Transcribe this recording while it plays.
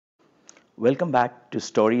Welcome back to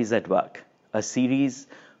Stories at Work, a series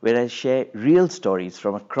where I share real stories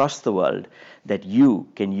from across the world that you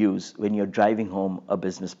can use when you're driving home a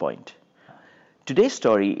business point. Today's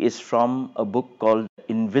story is from a book called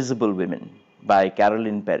Invisible Women by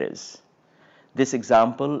Carolyn Perez. This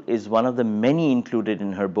example is one of the many included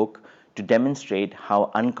in her book to demonstrate how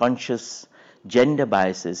unconscious gender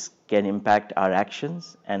biases can impact our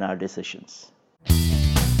actions and our decisions.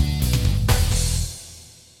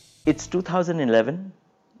 It's 2011.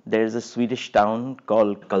 There's a Swedish town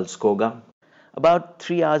called Karlskoga, about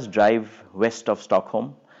 3 hours drive west of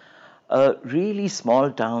Stockholm, a really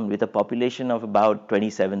small town with a population of about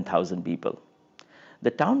 27,000 people.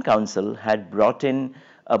 The town council had brought in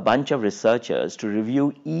a bunch of researchers to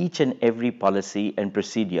review each and every policy and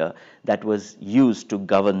procedure that was used to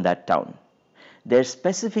govern that town. Their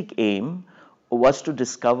specific aim was to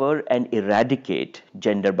discover and eradicate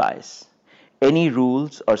gender bias. Any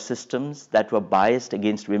rules or systems that were biased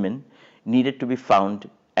against women needed to be found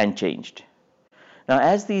and changed. Now,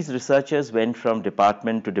 as these researchers went from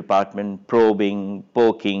department to department, probing,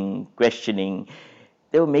 poking, questioning,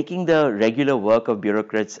 they were making the regular work of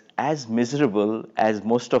bureaucrats as miserable as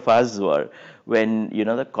most of us were when,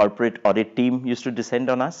 the corporate audit team used to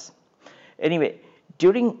descend on us. Anyway,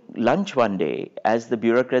 during lunch one day, as the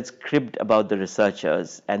bureaucrats cribbed about the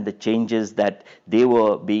researchers and the changes that they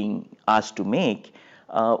were being asked to make,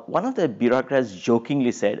 one of the bureaucrats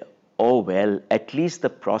jokingly said, "Oh, well, at least the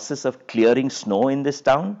process of clearing snow in this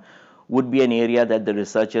town would be an area that the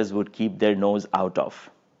researchers would keep their nose out of."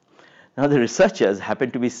 Now, the researchers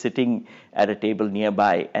happened to be sitting at a table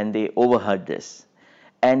nearby and they overheard this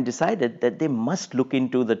and decided that they must look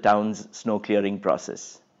into the town's snow clearing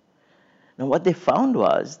process. Now, what they found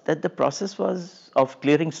was that the process of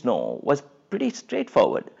clearing snow was pretty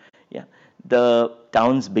straightforward. Yeah, the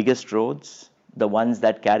town's biggest roads, the ones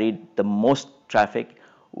that carried the most traffic,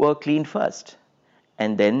 were cleaned first,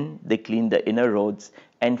 and then they cleaned the inner roads,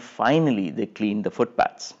 and finally they cleaned the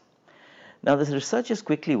footpaths. Now, the researchers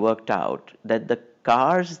quickly worked out that the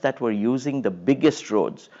cars that were using the biggest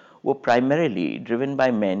roads were primarily driven by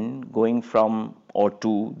men going from or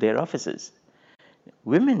to their offices.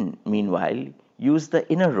 Women, meanwhile, used the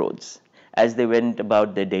inner roads as they went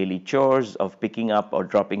about their daily chores of picking up or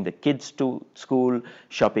dropping the kids to school,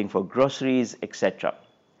 shopping for groceries, etc.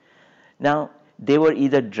 Now, they were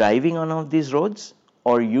either driving on one of these roads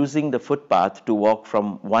or using the footpath to walk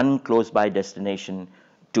from one close by destination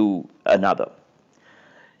to another.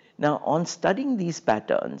 Now, on studying these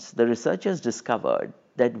patterns, the researchers discovered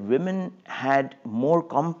that women had more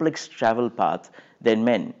complex travel paths than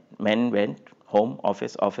men. Men went home,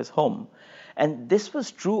 office, office, home. And this was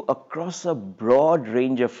true across a broad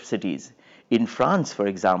range of cities. In France, for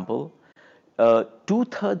example,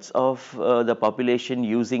 2/3 of the population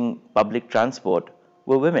using public transport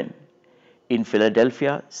were women. In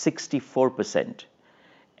Philadelphia, 64%.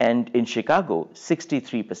 And in Chicago,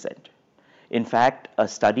 63%. In fact, a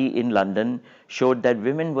study in London showed that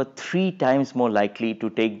women were 3 times more likely to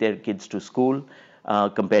take their kids to school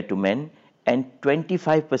compared to men, and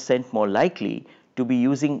 25% more likely to be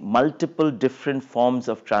using multiple different forms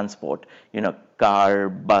of transport, car,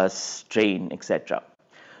 bus, train, etc.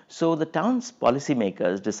 So the town's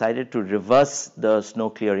policymakers decided to reverse the snow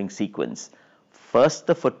clearing sequence. First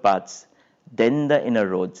the footpaths, then the inner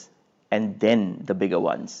roads, and then the bigger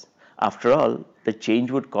ones. After all, the change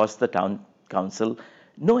would cost the town council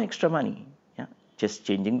no extra money. Just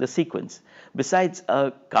changing the sequence. Besides,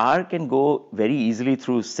 a car can go very easily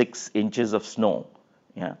through 6 inches of snow.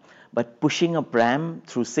 But pushing a pram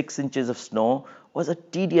through 6 inches of snow was a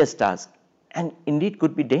tedious task and indeed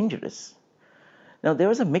could be dangerous. Now, there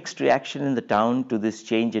was a mixed reaction in the town to this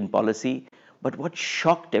change in policy, but what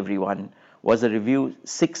shocked everyone was a review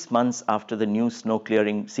 6 months after the new snow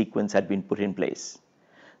clearing sequence had been put in place.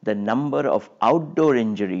 The number of outdoor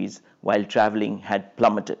injuries while traveling had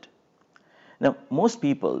plummeted. Now, most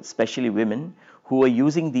people, especially women, who were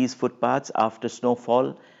using these footpaths after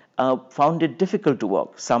snowfall, found it difficult to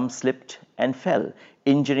walk. Some slipped and fell,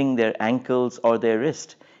 injuring their ankles or their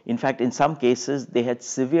wrist. In fact, in some cases, they had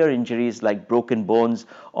severe injuries like broken bones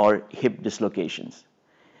or hip dislocations.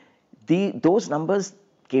 Those numbers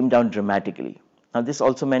came down dramatically. Now, this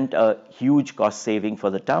also meant a huge cost saving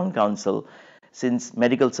for the town council, since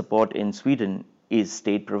medical support in Sweden is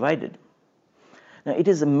state provided. Now, it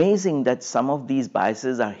is amazing that some of these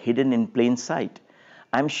biases are hidden in plain sight.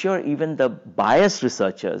 I'm sure even the biased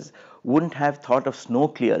researchers wouldn't have thought of snow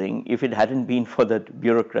clearing if it hadn't been for the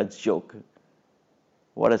bureaucrat's joke.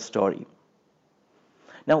 What a story.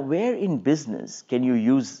 Now, where in business can you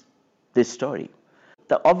use this story?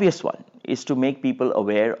 The obvious one is to make people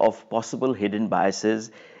aware of possible hidden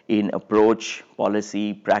biases in approach,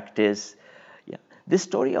 policy, practice. Yeah. This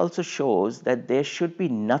story also shows that there should be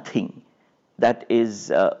nothing that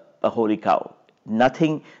is a holy cow,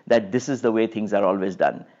 nothing that this is the way things are always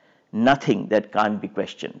done, nothing that can't be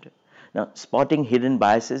questioned. Now, spotting hidden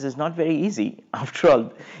biases is not very easy. After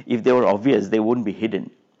all, if they were obvious, they wouldn't be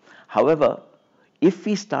hidden. However, if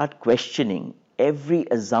we start questioning every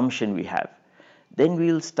assumption we have, then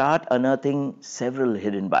we'll start unearthing several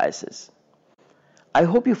hidden biases. I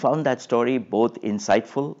hope you found that story both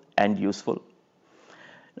insightful and useful.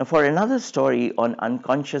 Now, for another story on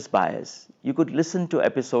unconscious bias, you could listen to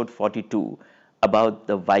episode 42 about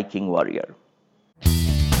the Viking warrior.